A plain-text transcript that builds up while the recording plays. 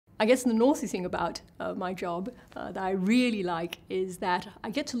I guess the naughty thing about my job that I really like is that I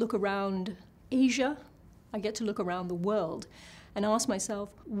get to look around Asia, I get to look around the world and ask myself,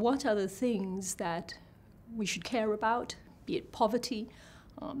 what are the things that we should care about, be it poverty,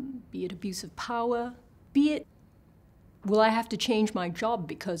 be it abuse of power, be it will I have to change my job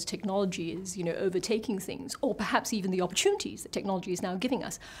because technology is, overtaking things, or perhaps even the opportunities that technology is now giving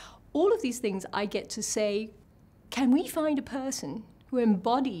us. All of these things I get to say, can we find a person who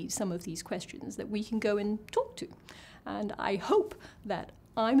embodies some of these questions that we can go and talk to? And I hope that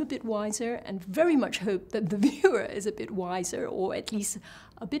I'm a bit wiser, and very much hope that the viewer is a bit wiser, or at least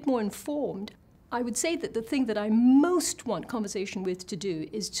a bit more informed. I would say that the thing that I most want conversation with to do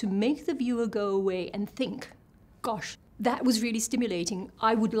is to make the viewer go away and think, gosh, that was really stimulating,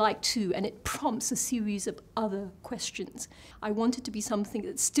 I would like to, and it prompts a series of other questions. I want it to be something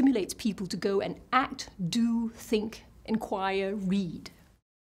that stimulates people to go and act, do, think, inquire, read.